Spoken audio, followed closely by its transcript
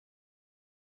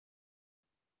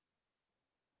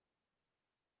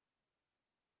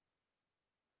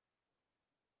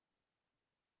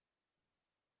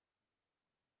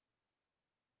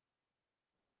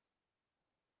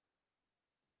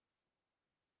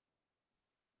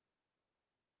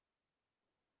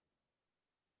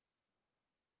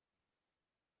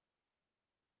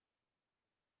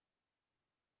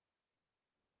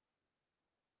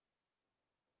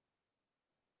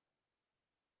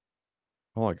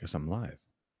Oh, I guess I'm live.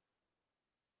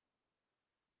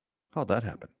 How'd that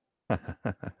happen?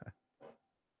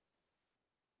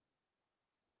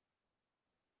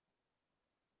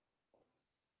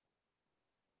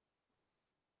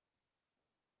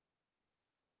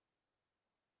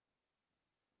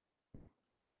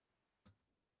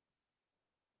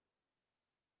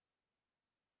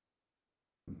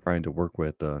 Trying to work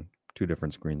with two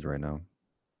different screens right now,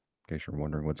 in case you're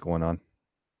wondering what's going on.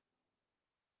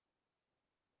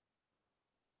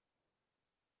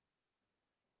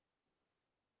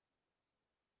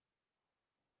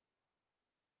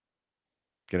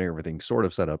 Getting everything sort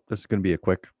of set up. This is going to be a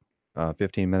quick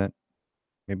 15 minute,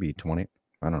 maybe 20.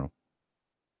 I don't know.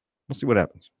 We'll see what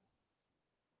happens.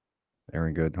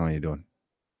 Aaron, good. How are you doing?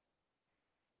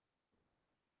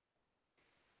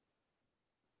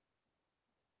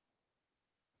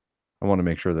 I want to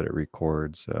make sure that it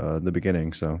records the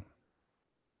beginning. So,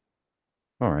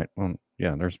 all right. Well,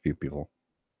 yeah, there's a few people.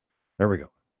 There we go.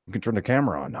 We can turn the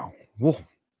camera on now. Whoa.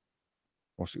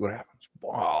 We'll see what happens.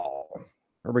 Wow.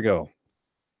 There we go.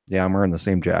 Yeah, I'm wearing the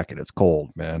same jacket. It's cold,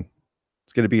 man.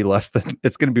 It's gonna be less than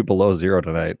it's gonna be below 0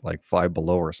 tonight, like 5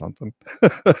 below or something.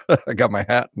 I got my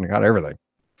hat and I got everything.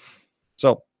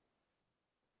 So,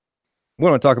 what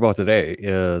I wanna talk about today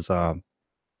is, I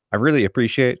really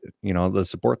appreciate, the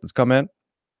support that's come in,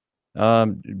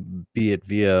 be it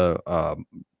via,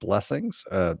 blessings,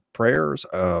 prayers,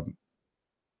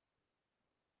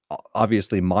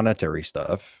 obviously monetary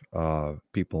stuff,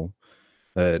 people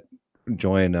that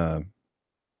join,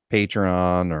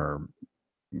 Patreon or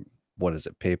what is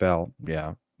it, PayPal?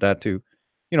 Yeah, that too.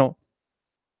 You know,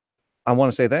 I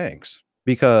wanna say thanks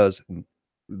because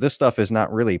this stuff is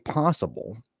not really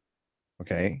possible,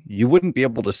 okay? You wouldn't be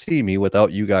able to see me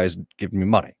without you guys giving me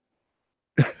money.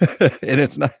 And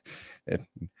it's not it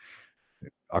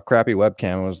a crappy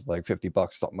webcam was like 50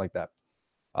 bucks, something like that.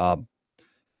 Um,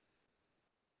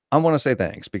 I wanna say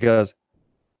thanks because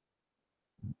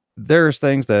there's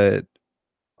things that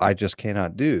I just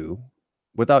cannot do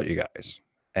without you guys,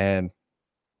 and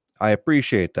I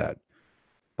appreciate that.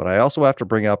 But I also have to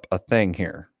bring up a thing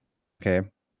here, okay?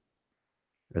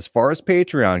 As far as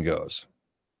Patreon goes,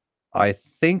 I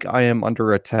think I am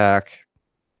under attack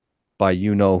by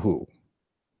you know who.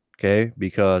 Okay,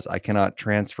 because I cannot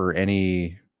transfer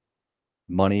any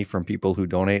money from people who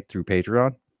donate through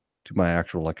Patreon to my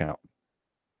actual account.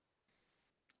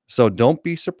 So don't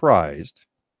be surprised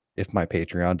if my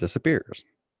Patreon disappears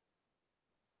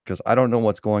because I don't know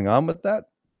what's going on with that.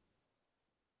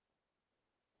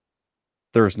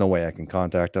 There's no way I can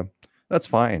contact them. That's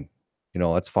fine.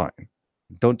 That's fine.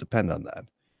 Don't depend on that.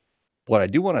 What I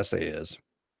do want to say is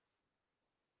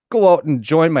go out and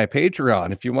join my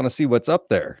Patreon if you want to see what's up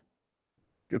there.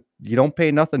 You don't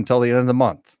pay nothing till the end of the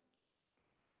month.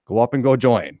 Go up and go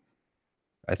join.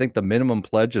 I think the minimum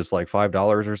pledge is like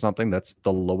 $5 or something. That's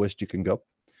the lowest you can go.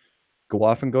 Go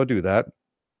off and go do that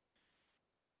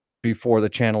before the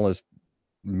channel is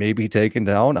maybe taken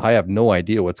down. I have no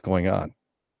idea what's going on.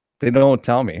 They don't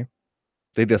tell me.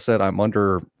 They just said I'm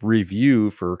under review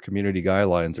for community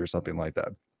guidelines or something like that.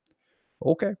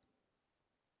 Okay.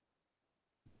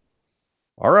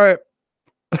 All right.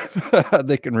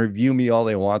 They can review me all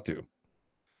they want to.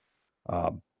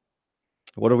 Um,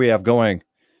 what do we have going?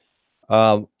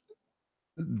 Um,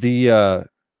 the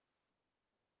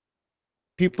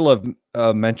people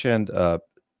have mentioned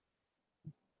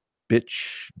bit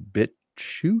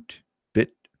shoot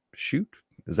bit shoot.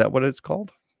 Is that what it's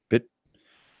called? Bit.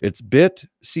 It's bit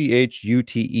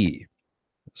chute.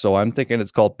 So I'm thinking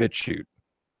it's called BitChute.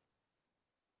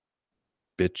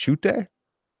 BitChute?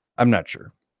 I'm not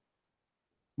sure.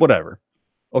 Whatever.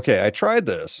 Okay, I tried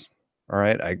this. All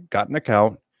right, I got an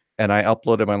account and I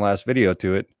uploaded my last video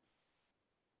to it,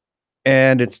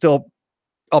 and it's still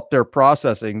up there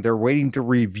processing. They're waiting to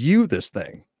review this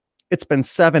thing. It's been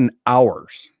 7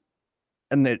 hours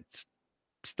and it's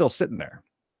still sitting there.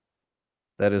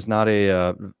 That is not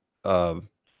a uh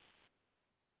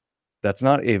that's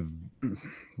not a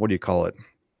what do you call it?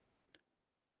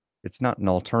 It's not an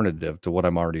alternative to what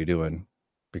I'm already doing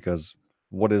because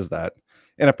what is that?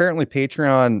 And apparently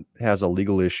Patreon has a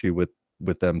legal issue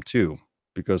with them too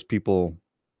because people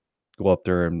go up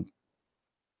there and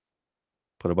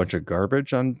put a bunch of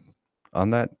garbage on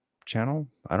that channel.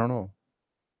 I don't know.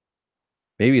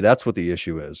 Maybe that's what the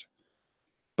issue is.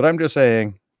 But I'm just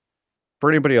saying for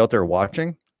anybody out there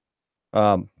watching,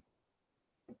 um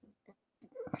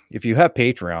if you have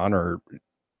Patreon or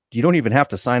you don't even have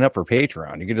to sign up for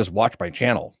Patreon. You can just watch my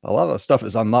channel. A lot of the stuff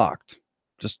is unlocked.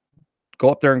 Just go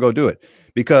up there and go do it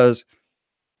because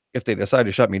if they decide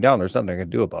to shut me down, there's nothing I can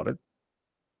do about it.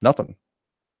 Nothing.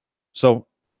 So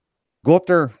Go up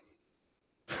there.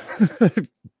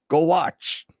 Go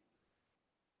watch.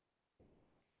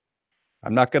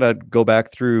 I'm not gonna go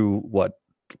back through what,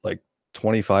 like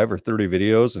 25 or 30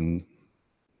 videos and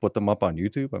put them up on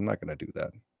YouTube. I'm not gonna do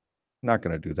that. Not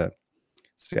gonna do that.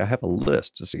 See, I have a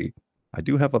list to see. I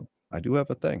do have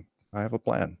a thing. I have a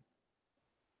plan.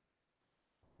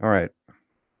 All right.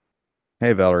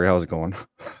 Hey Valerie, how's it going?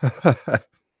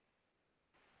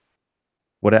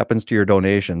 What happens to your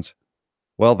donations?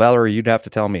 Well, Valerie, you'd have to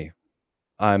tell me.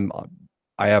 I'm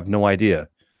I have no idea.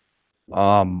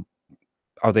 Um,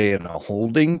 are they in a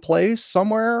holding place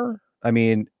somewhere? I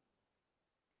mean,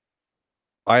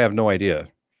 I have no idea.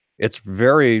 It's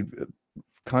very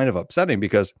kind of upsetting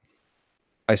because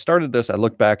I started this, I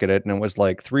looked back at it, and it was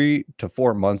like 3 to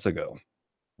 4 months ago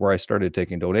where I started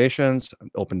taking donations,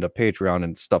 opened up Patreon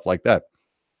and stuff like that.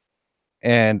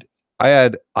 And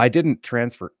I didn't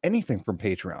transfer anything from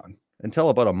Patreon until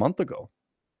about a month ago.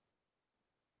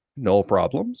 No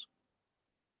problems.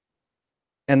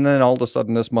 And then all of a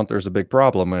sudden this month there's a big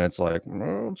problem and it's like,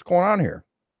 what's going on here?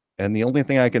 And the only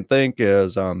thing I can think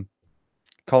is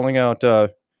calling out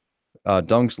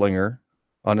Dungslinger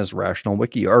on his Rational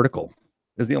Wiki article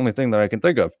is the only thing that I can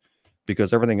think of,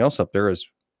 because everything else up there is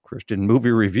Christian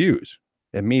movie reviews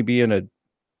and me being an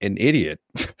idiot.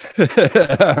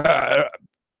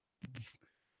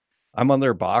 I'm on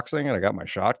there boxing and I got my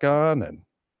shotgun and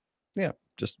yeah,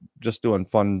 just doing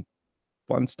fun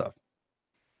stuff,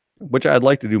 which I'd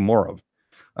like to do more of.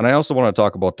 And I also want to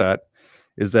talk about that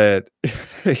is that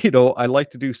I like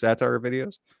to do satire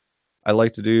videos. I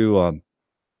like to do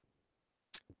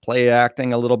play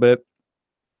acting a little bit,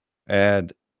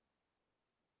 and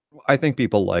I think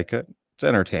people like it. It's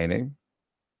entertaining.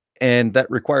 And that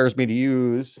requires me to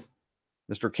use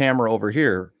Mr. Camera over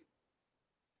here.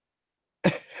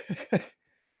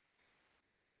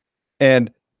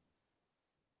 And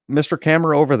Mr.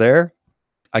 Camera over there,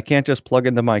 I can't just plug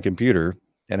into my computer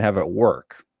and have it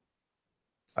work.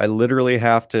 I literally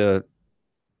have to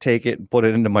take it and put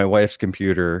it into my wife's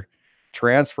computer,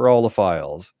 transfer all the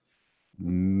files.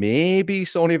 Maybe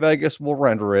Sony Vegas will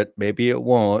render it, maybe it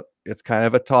won't. It's kind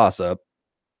of a toss up,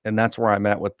 and that's where I'm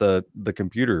at with the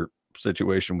computer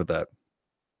situation with that.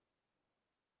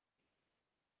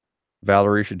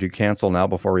 Valerie, should you cancel now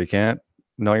before you can't?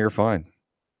 No, you're fine.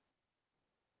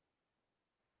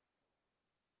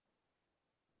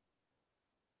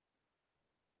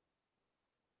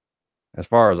 As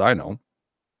far as I know.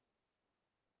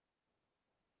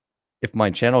 If my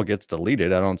channel gets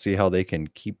deleted, I don't see how they can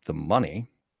keep the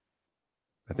money.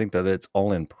 I think that it's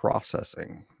all in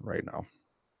processing right now.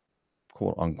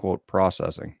 Quote unquote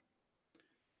processing.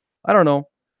 I don't know.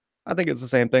 I think it's the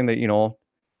same thing that,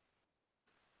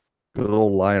 good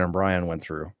old Lion Brian went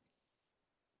through.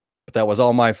 But that was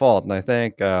all my fault. And I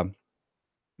think,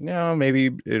 maybe,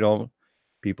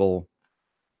 people.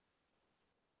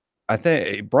 I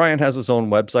think Brian has his own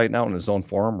website now and his own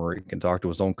forum where he can talk to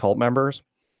his own cult members.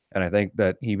 And I think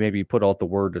that he maybe put out the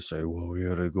word to say, well, we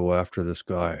got to go after this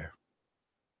guy.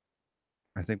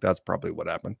 I think that's probably what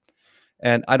happened.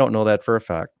 And I don't know that for a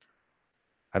fact.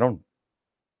 I don't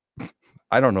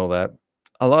know that.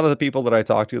 A lot of the people that I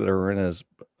talk to that are in his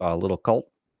little cult,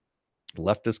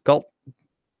 leftist cult.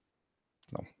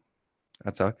 So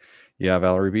that's how, yeah,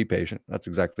 Valerie, be patient. That's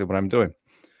exactly what I'm doing.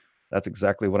 That's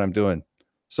exactly what I'm doing.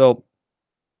 So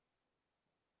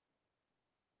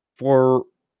for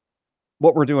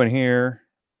what we're doing here,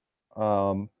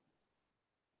 and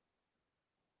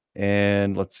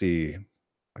let's see,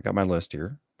 I got my list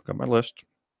here. Got my list.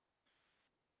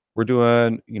 We're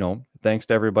doing, thanks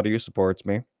to everybody who supports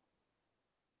me.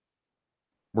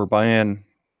 We're buying,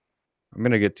 I'm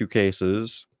going to get 2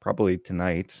 cases probably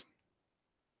tonight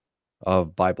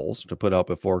of Bibles to put out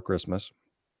before Christmas.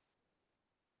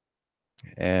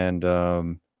 And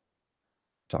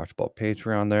talked about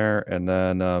Patreon there. And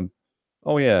then,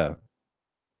 oh yeah,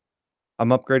 I'm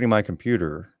upgrading my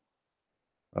computer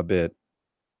a bit.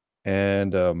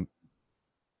 And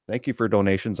thank you for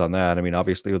donations on that. I mean,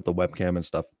 obviously with the webcam and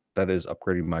stuff, that is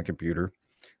upgrading my computer.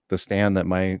 The stand that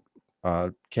my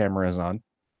camera is on.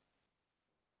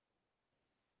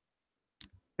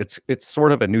 It's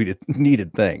sort of a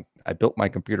needed thing. I built my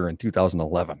computer in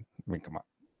 2011. I mean, come on.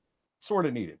 Sort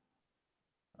of needed.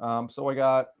 So I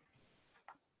got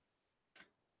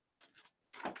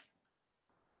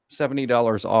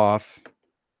 $70 off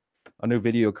a new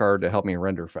video card to help me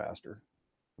render faster.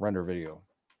 Render video.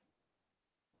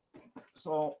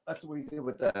 So that's what we did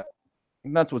with that.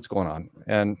 And that's what's going on.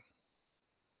 And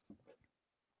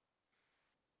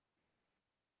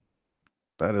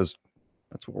that's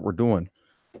what we're doing.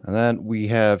 And then we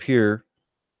have here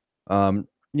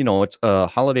it's a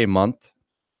holiday month.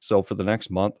 So for the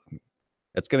next month,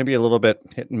 it's going to be a little bit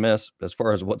hit and miss as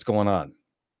far as what's going on.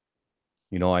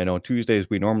 I know Tuesdays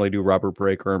we normally do Robert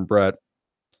Breaker and Brett.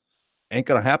 Ain't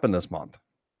going to happen this month.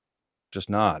 Just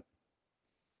not.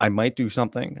 I might do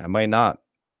something. I might not.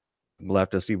 We'll have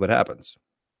to see what happens.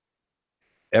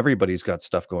 Everybody's got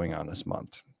stuff going on this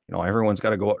month. Everyone's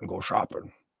got to go out and go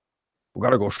shopping. We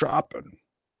got to go shopping.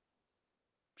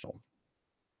 So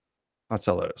that's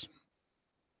how that is.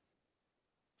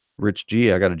 Rich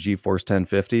G, I got a GeForce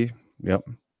 1050. Yep.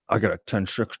 I got a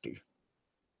 1060.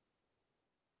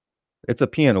 It's a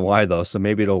PNY though, so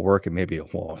maybe it'll work and maybe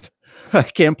it won't. I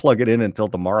can't plug it in until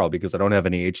tomorrow because I don't have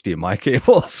any HDMI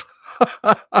cables.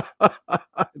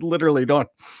 I literally don't.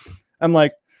 I'm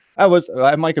like,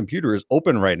 my computer is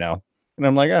open right now. And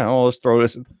I'm like, oh, let's throw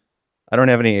this. I don't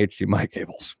have any HDMI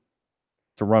cables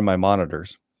to run my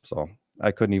monitors. So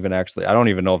I couldn't even I don't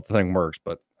even know if the thing works,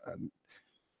 but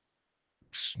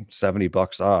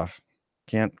 $70 off.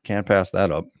 Can't pass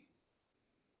that up.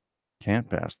 Can't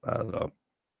pass that up.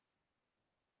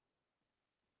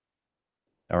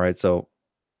 All right. So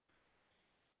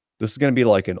this is going to be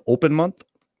like an open month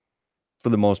for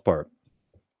the most part.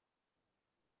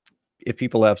 If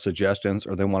people have suggestions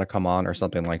or they want to come on or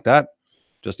something like that,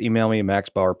 just email me,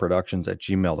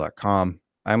 maxbauerproductions@gmail.com.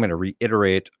 I'm going to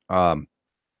reiterate.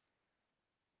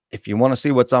 If you want to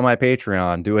see what's on my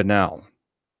Patreon, do it now.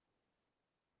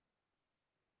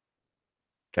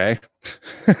 Okay.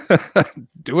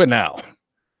 Do it now.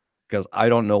 Because I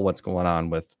don't know what's going on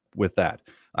with that.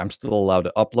 I'm still allowed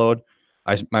to upload.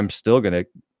 I'm still going to,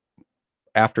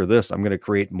 after this, I'm going to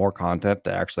create more content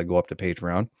to actually go up to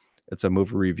Patreon. It's a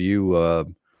movie review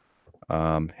of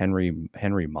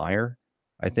Henry Meyer,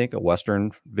 I think, a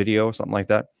Western video, something like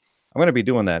that. I'm going to be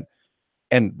doing that.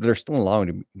 And they're still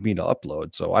allowing me to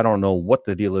upload. So I don't know what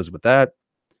the deal is with that.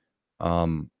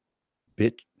 BitChute.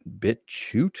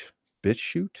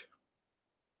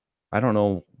 I don't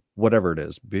know, whatever it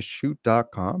is.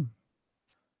 BitChute.com.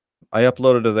 I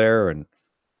uploaded to there and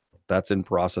that's in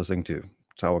processing too.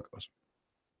 That's how it goes.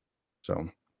 So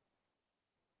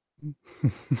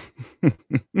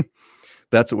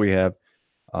that's what we have.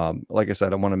 Like I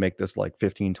said, I want to make this like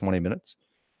 15, 20 minutes,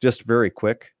 just very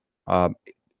quick.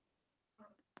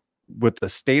 With the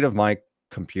state of my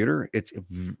computer, it's a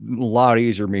lot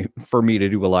easier for me to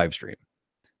do a live stream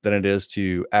than it is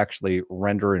to actually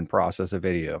render and process a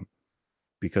video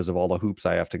because of all the hoops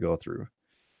I have to go through.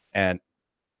 And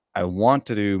I want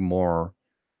to do more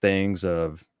things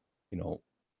of,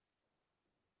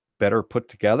 better put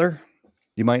together,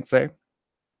 you might say,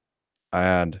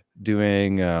 and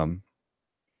doing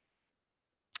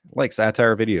like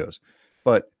satire videos.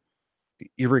 But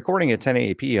you're recording at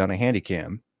 1080p on a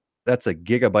Handycam. That's a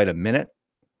gigabyte a minute.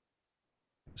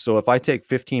 So if I take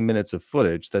 15 minutes of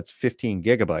footage, that's 15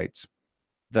 gigabytes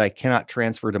that I cannot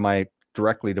transfer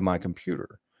directly to my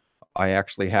computer. I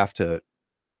actually have to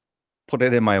put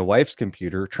it in my wife's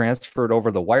computer, transfer it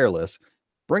over the wireless,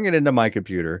 bring it into my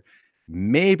computer.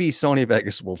 Maybe Sony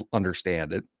Vegas will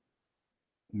understand it.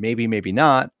 Maybe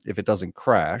not if it doesn't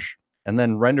crash, and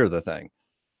then render the thing.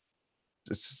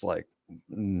 It's just like,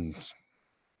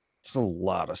 it's a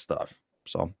lot of stuff.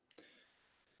 So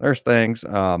there's things.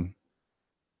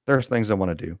 There's things I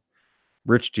want to do.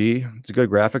 Rich G, it's a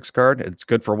good graphics card. It's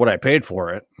good for what I paid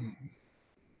for it.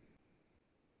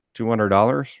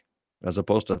 $200 as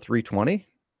opposed to $320.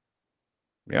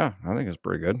 Yeah, I think it's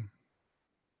pretty good.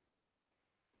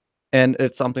 And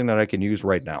it's something that I can use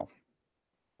right now.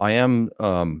 I am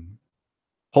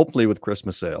hopefully with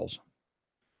Christmas sales,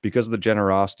 because of the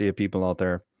generosity of people out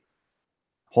there.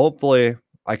 Hopefully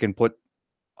I can put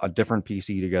a different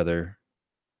PC together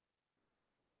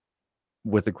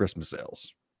with the Christmas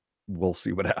sales. We'll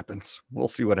see what happens.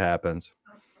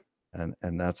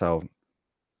 And that's how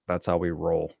we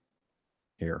roll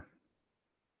here.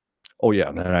 Oh yeah,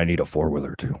 and then I need a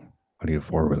four-wheeler too. I need a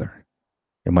four-wheeler.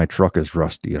 And my truck is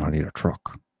rusty and I need a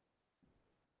truck.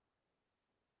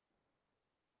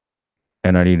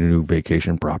 And I need a new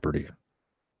vacation property.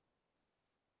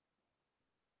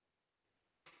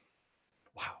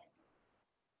 Wow.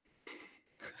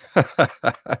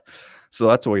 So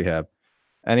that's what we have.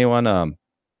 Anyone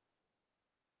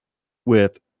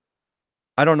with,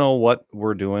 I don't know what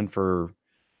we're doing for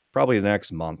probably the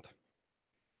next month.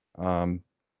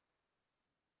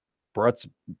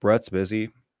 Brett's busy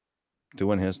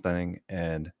doing his thing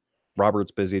and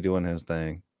Robert's busy doing his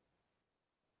thing.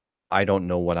 I don't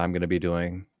know what I'm going to be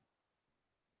doing.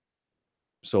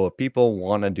 So if people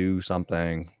want to do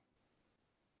something,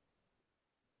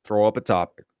 throw up a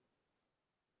topic,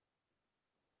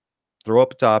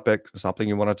 something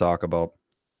you want to talk about.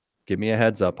 give me a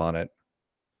heads up on it.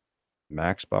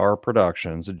 Max Bauer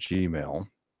Productions at Gmail.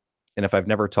 And if I've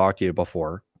never talked to you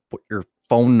before, put your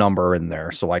phone number in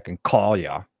there so I can call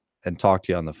you and talk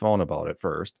to you on the phone about it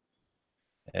first.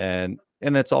 And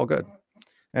it's all good.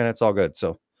 And it's all good.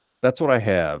 So that's what I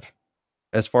have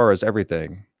as far as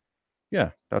everything.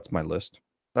 Yeah, that's my list.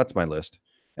 That's my list.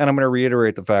 And I'm going to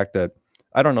reiterate the fact that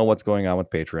I don't know what's going on with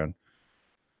Patreon.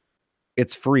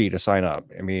 It's free to sign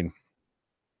up. I mean,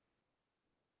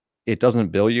 it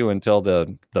doesn't bill you until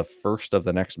the first of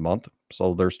the next month,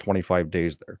 so there's 25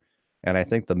 days there. And I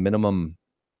think the minimum,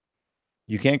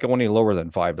 you can't go any lower than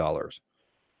 $5.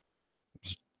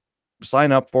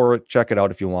 Sign up for it, check it out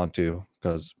if you want to,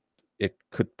 because it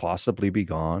could possibly be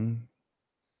gone.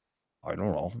 I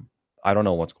don't know. I don't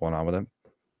know what's going on with it.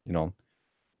 You know,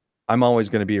 I'm always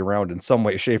going to be around in some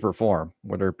way, shape, or form,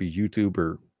 whether it be YouTube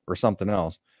or something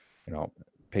else. You know,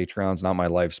 Patreon's not my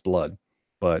life's blood,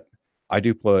 but I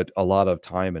do put a lot of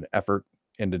time and effort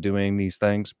into doing these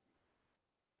things.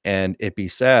 And it'd be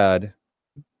sad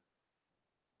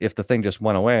if the thing just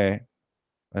went away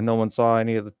and no one saw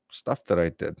any of the stuff that I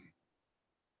did.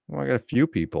 Well, I got a few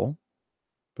people,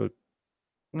 but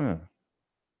yeah.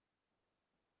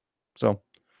 So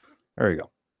there you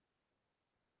go.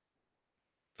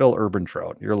 Phil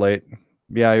Urbantrout, you're late.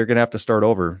 Yeah, you're gonna have to start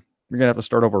over. You're gonna have to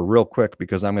start over real quick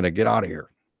because I'm gonna get out of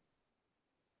here.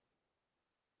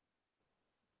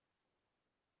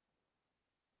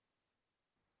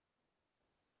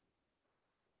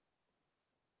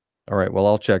 All right. Well,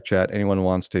 I'll check chat. Anyone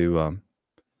wants to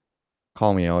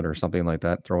call me out or something like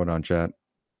that, throw it on chat,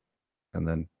 and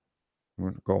then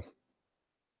we're gonna go.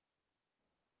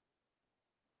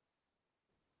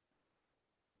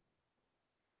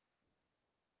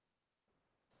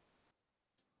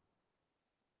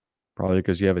 Probably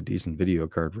because you have a decent video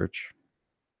card, Rich.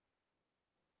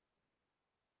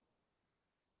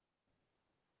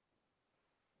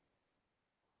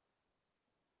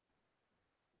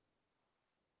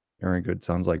 Very good.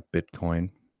 Sounds like Bitcoin.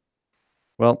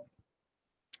 Well,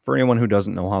 for anyone who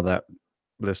doesn't know how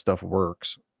this stuff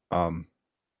works,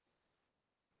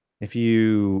 if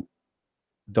you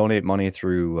donate money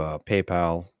through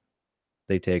PayPal,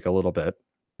 they take a little bit,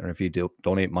 and if you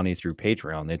donate money through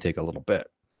Patreon, they take a little bit.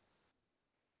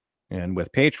 And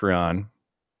with Patreon,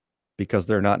 because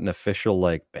they're not an official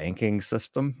like banking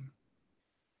system,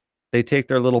 they take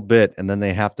their little bit and then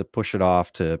they have to push it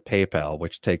off to PayPal,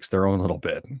 which takes their own little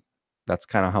bit. That's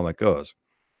kind of how it goes.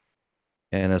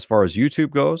 And as far as YouTube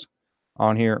goes,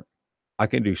 on here, I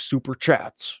can do super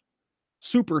chats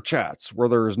where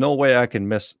there is no way I can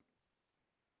miss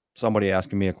somebody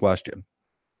asking me a question.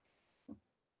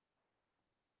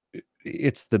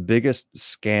 It's the biggest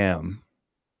scam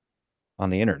on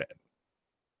the internet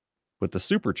with the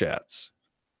super chats.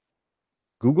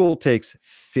 Google takes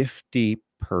 50%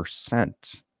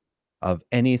 of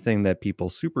anything that people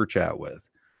super chat with.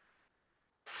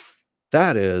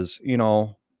 That is,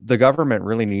 the government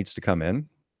really needs to come in,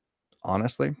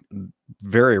 honestly.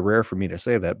 Very rare for me to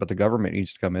say that, but the government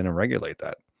needs to come in and regulate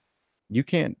that. You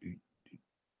can't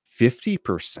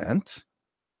 50%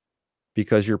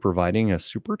 because you're providing a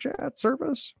super chat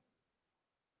service.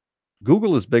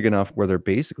 Google is big enough where they're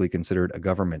basically considered a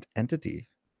government entity,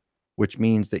 which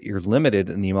means that you're limited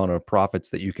in the amount of profits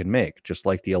that you can make, just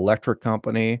like the electric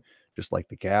company, just like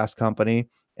the gas company,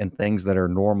 and things that are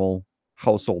normal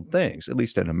household things, at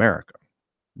least in America.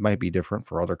 It might be different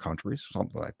for other countries,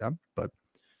 something like that, but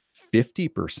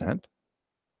 50%.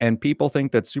 And people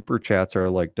think that super chats are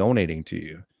like donating to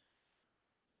you.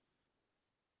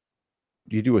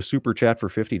 You do a super chat for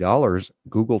 $50,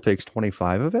 Google takes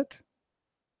 25 of it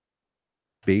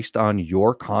based on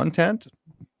your content.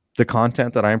 The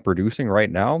content that I'm producing right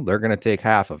now, they're going to take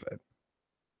half of it.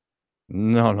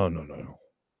 No, no, no, no, no,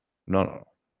 no, no.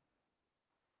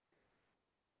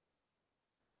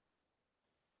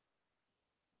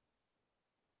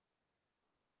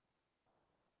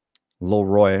 Lil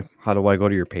Roy, how do I go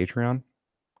to your Patreon?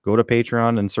 Go to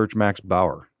Patreon and search Max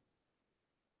Bauer.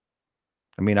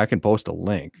 I mean, I can post a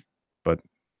link, but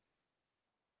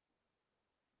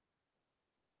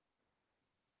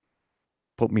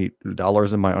put me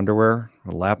dollars in my underwear,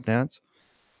 a lap dance.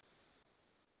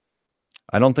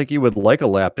 I don't think you would like a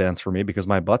lap dance for me because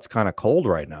my butt's kind of cold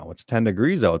right now. It's 10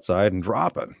 degrees outside and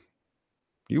dropping.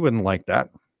 You wouldn't like that.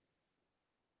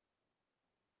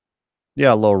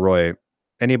 Yeah, Lil Roy.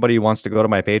 Anybody who wants to go to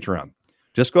my Patreon,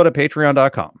 just go to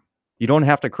patreon.com. You don't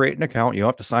have to create an account. You don't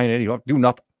have to sign in. You don't have to do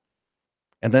nothing.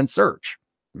 And then search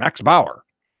Max Bauer.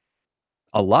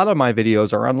 A lot of my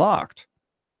videos are unlocked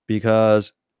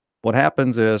because what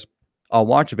happens is I'll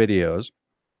watch videos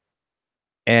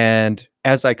and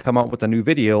as I come out with a new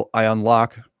video, I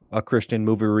unlock a Christian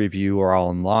movie review or I'll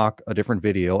unlock a different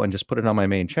video and just put it on my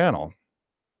main channel.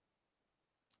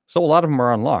 So a lot of them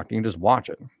are unlocked. You can just watch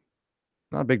it.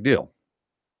 Not a big deal.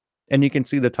 And you can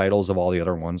see the titles of all the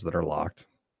other ones that are locked.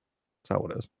 That's how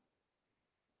it is.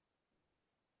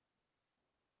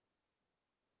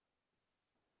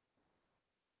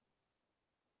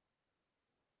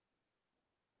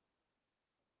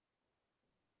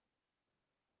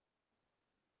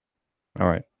 All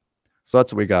right. So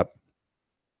that's what we got.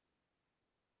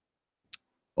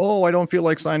 Oh, I don't feel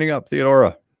like signing up,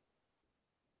 Theodora.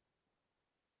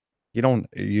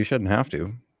 You shouldn't have to,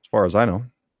 as far as I know.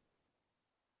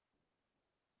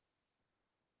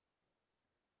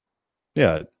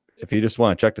 Yeah, if you just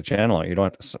want to check the channel, you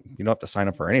don't have to sign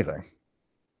up for anything.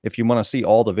 If you want to see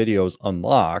all the videos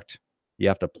unlocked, you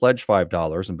have to pledge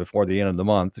 $5 and before the end of the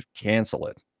month, cancel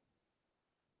it.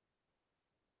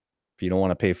 If you don't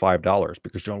want to pay $5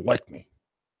 because you don't like me.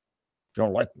 You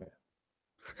don't like me.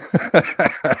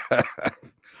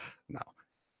 No.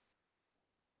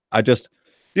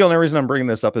 The only reason I'm bringing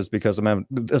this up is because I'm having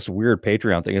this weird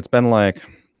Patreon thing. It's been like,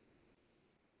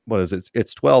 what is it?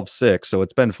 It's 12/6, so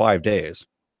it's been 5 days.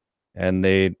 And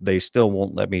they still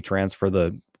won't let me transfer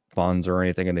the funds or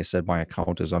anything, and they said my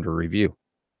account is under review.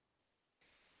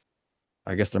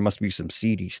 I guess there must be some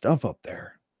seedy stuff up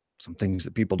there. Some things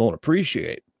that people don't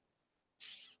appreciate.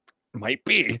 Might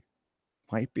be.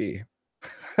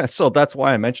 So that's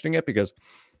why I'm mentioning it, because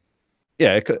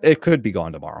yeah, it could be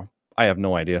gone tomorrow. I have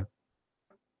no idea.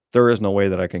 There is no way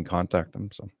that I can contact them,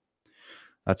 so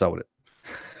that's how it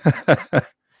is.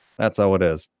 That's how it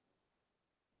is.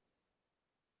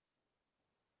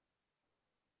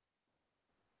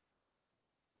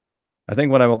 I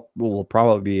think what will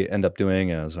probably end up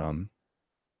doing is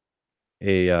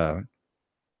a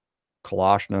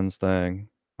Colossians thing.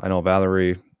 I know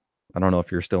Valerie, I don't know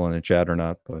if you're still in the chat or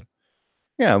not, but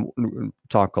yeah,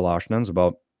 talk Colossians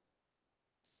about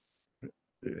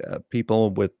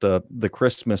people with the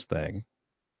Christmas thing.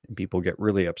 And people get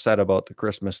really upset about the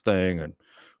Christmas thing, and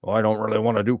oh, I don't really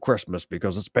want to do Christmas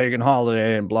because it's a pagan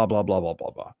holiday and blah blah blah blah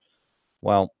blah blah.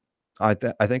 Well, I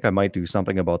think I might do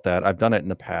something about that. I've done it in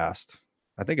the past.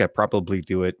 I think I probably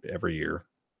do it every year,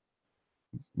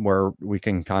 where we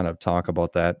can kind of talk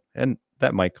about that, and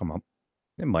that might come up.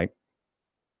 It might.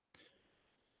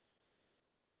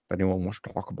 If anyone wants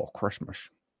to talk about Christmas,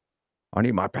 I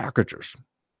need my packages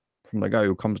from the guy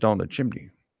who comes down the chimney.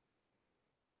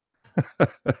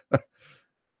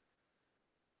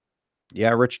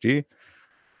 Yeah, Rich D.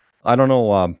 I don't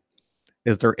know.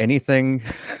 Is there anything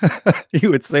you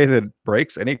would say that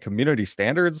breaks any community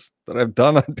standards that I've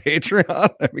done on Patreon?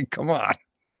 I mean, come on.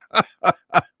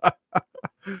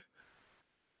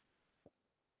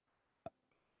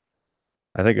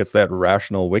 I think it's that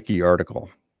Rational Wiki article.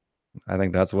 I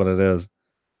think that's what it is.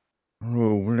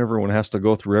 Oh, when everyone has to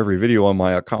go through every video on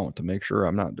my account to make sure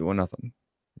I'm not doing nothing.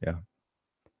 Yeah.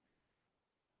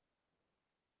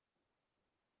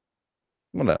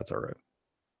 Well, that's all right.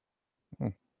 Hmm.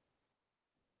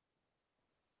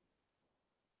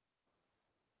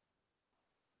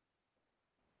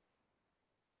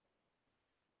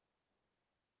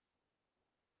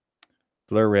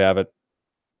 So there we have it.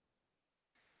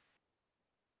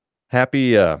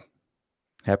 Happy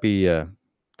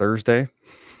Thursday.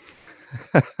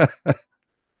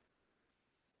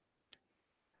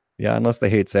 Yeah, unless they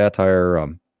hate satire,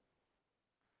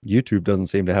 YouTube doesn't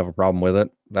seem to have a problem with it.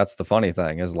 That's the funny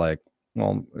thing, is like,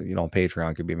 well,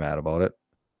 Patreon could be mad about it,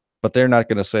 but they're not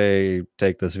going to say,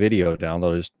 take this video down.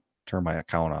 They'll just turn my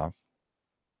account off.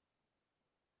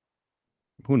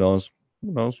 Who knows?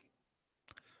 Who knows?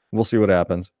 We'll see what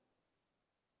happens.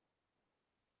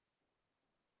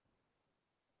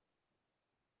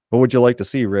 What would you like to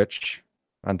see, Rich,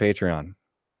 on Patreon?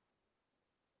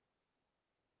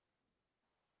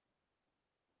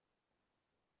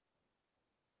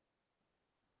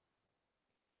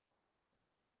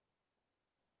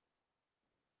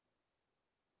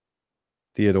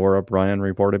 Theodora Bryan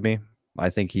reported me. I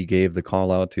think he gave the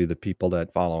call out to the people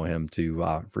that follow him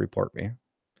to report me.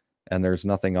 And there's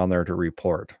nothing on there to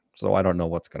report. So I don't know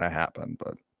what's going to happen.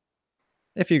 But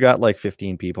if you got like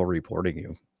 15 people reporting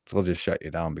you, they'll just shut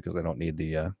you down because they don't need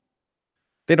the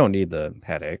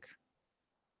headache.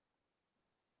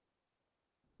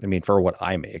 I mean, for what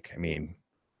I make, I mean,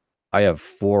 I have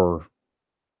 4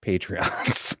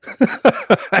 Patreons.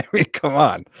 I mean, come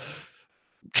on.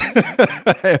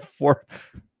 I have 4.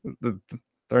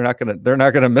 They're not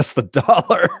gonna miss the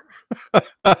dollar.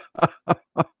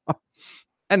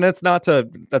 And that's not to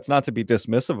be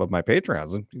dismissive of my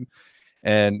Patreons.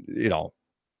 And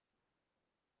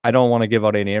I don't want to give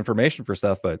out any information for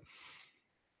stuff, but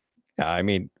yeah, I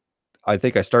mean, I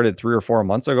think I started 3 or 4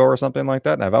 months ago or something like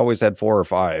that, and I've always had 4 or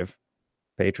 5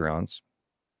 Patreons.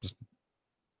 Just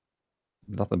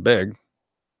nothing big.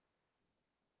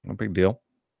 No big deal.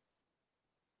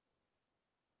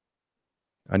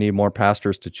 I need more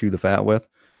pastors to chew the fat with.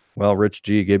 Well, Rich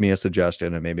G, give me a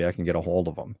suggestion and maybe I can get a hold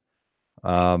of them.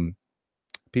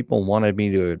 People wanted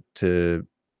me to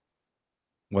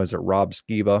was it Rob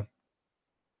Skiba?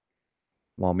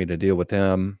 Want me to deal with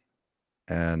him.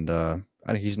 And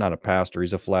he's not a pastor,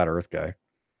 he's a flat earth guy.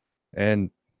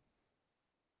 And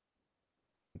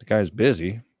the guy's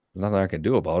busy. There's nothing I can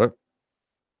do about it.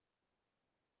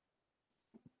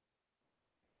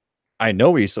 I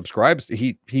know he subscribes.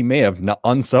 He may have not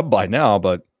unsubbed by now,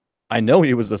 but I know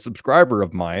he was a subscriber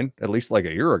of mine at least like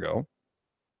a year ago.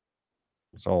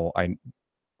 So I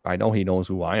know he knows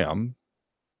who I am.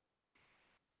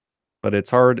 But it's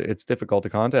hard, it's difficult to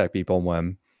contact people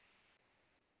when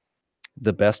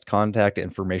the best contact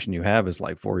information you have is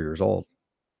like 4 years old.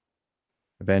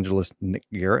 Evangelist Nick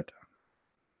Garrett.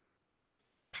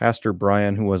 Pastor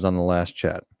Brian, who was on the last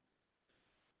chat.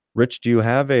 Rich, do you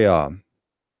have a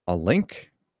link?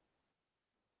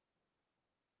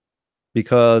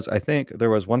 Because I think there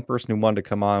was one person who wanted to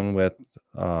come on with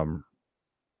on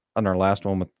our last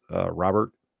one with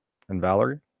Robert and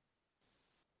Valerie,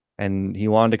 and he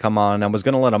wanted to come on. I was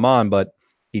going to let him on, but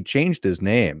he changed his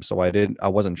name, so I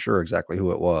wasn't sure exactly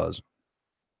who it was.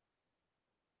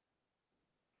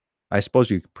 I suppose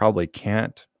you probably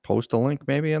can't post a link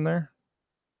maybe in there.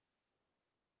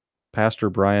 Pastor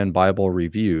Brian Bible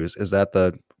Reviews. Is that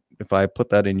if I put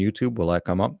that in YouTube, will that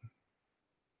come up?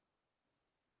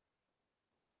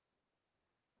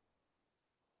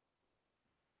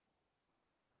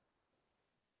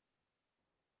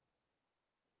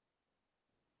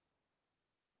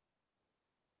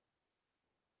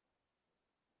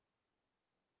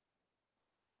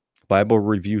 Bible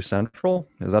Review Central?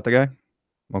 Is that the guy?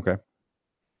 Okay.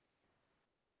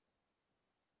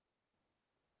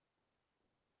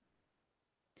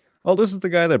 Oh, this is the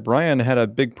guy that Brian had a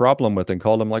big problem with and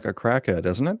called him like a crackhead,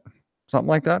 isn't it? Something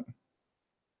like that?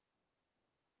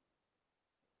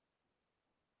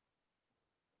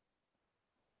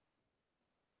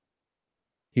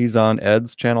 He's on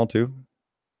Ed's channel too?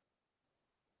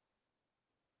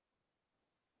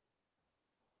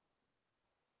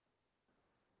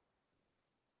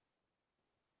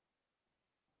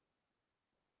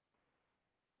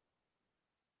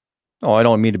 Oh, I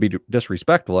don't mean to be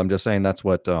disrespectful. I'm just saying that's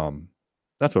what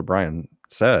Brian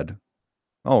said.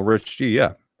 Oh, Rich G,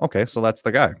 yeah. Okay, so that's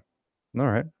the guy. All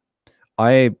right.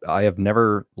 I have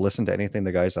never listened to anything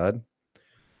the guy said.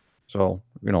 So,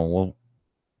 we'll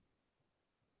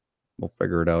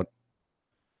figure it out.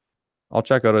 I'll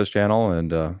check out his channel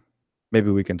and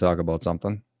maybe we can talk about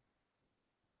something.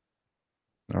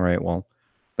 All right, well,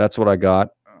 that's what I got.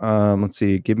 Let's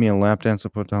see. Give me a lap dance to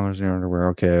put dollars in your underwear.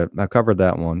 Okay, I covered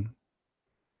that one.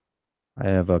 I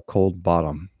have a cold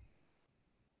bottom.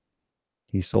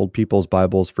 He sold people's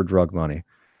Bibles for drug money.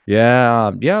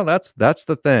 Yeah, that's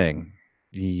the thing.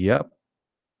 Yep.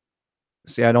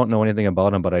 See, I don't know anything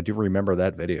about him, but I do remember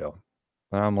that video.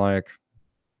 And I'm like,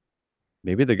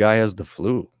 maybe the guy has the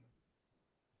flu.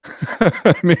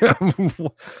 I mean,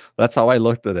 that's how I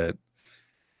looked at it.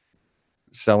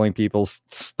 Selling people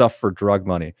stuff for drug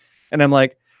money. And I'm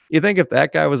like, you think if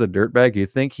that guy was a dirtbag, you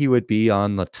think he would be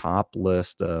on the top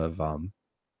list of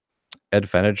Ed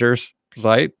Feniger's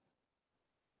site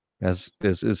as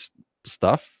his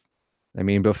stuff? I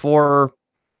mean, before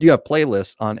you have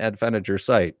playlists on Ed Feniger's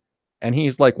site, and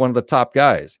he's like one of the top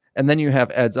guys. And then you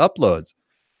have Ed's uploads.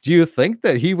 Do you think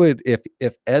that he would,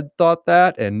 if Ed thought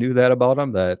that and knew that about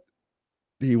him, that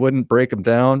he wouldn't break him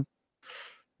down?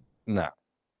 No.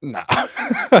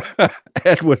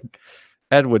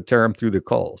 Ed would tear him through the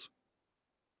coals.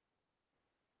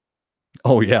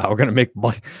 Oh yeah, we're gonna make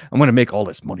money. I'm gonna make all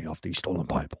this money off these stolen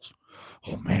Bibles.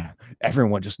 Oh man,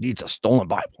 everyone just needs a stolen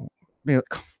Bible. I mean,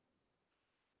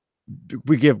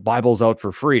 we give Bibles out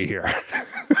for free here.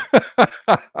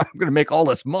 I'm gonna make all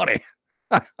this money.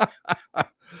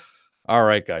 All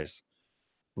right, guys.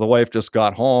 The wife just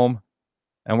got home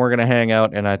and we're gonna hang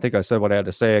out. And I think I said what I had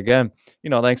to say again.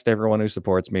 Thanks to everyone who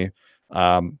supports me.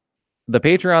 The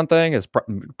Patreon thing is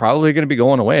probably going to be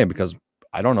going away because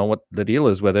I don't know what the deal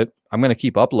is with it. I'm going to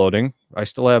keep uploading. I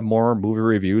still have more movie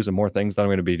reviews and more things that I'm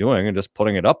going to be doing and just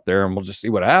putting it up there, and we'll just see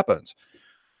what happens.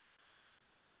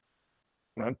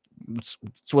 That's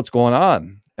what's going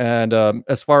on. And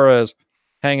as far as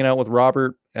hanging out with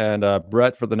Robert and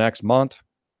Brett for the next month,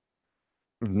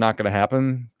 not going to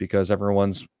happen because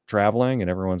everyone's traveling and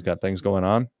everyone's got things going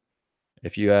on.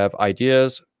 If you have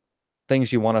ideas,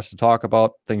 things you want us to talk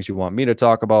about, things you want me to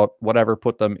talk about, whatever,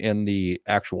 put them in the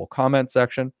actual comment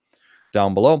section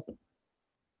down below.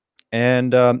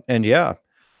 And yeah,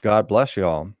 God bless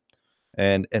y'all.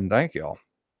 And thank y'all.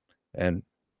 And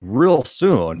real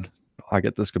soon, I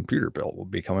get this computer built. We'll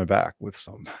be coming back with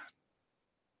some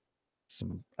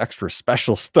extra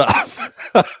special stuff.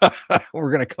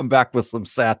 We're gonna come back with some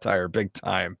satire, big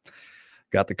time.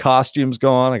 Got the costumes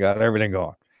going. I got everything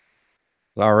going.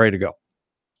 All ready to go.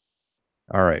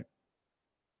 All right,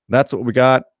 that's what we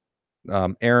got.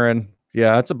 Aaron,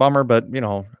 yeah, it's a bummer, but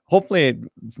hopefully,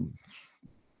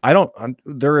 I don't.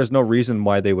 There is no reason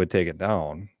why they would take it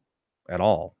down at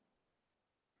all.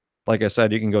 Like I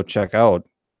said, you can go check out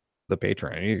the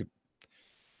Patreon.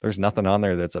 There's nothing on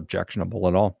there that's objectionable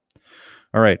at all.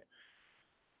 All right.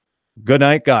 Good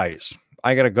night, guys.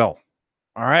 I gotta go.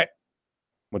 All right.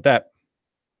 With that,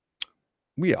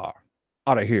 we are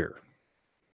out of here.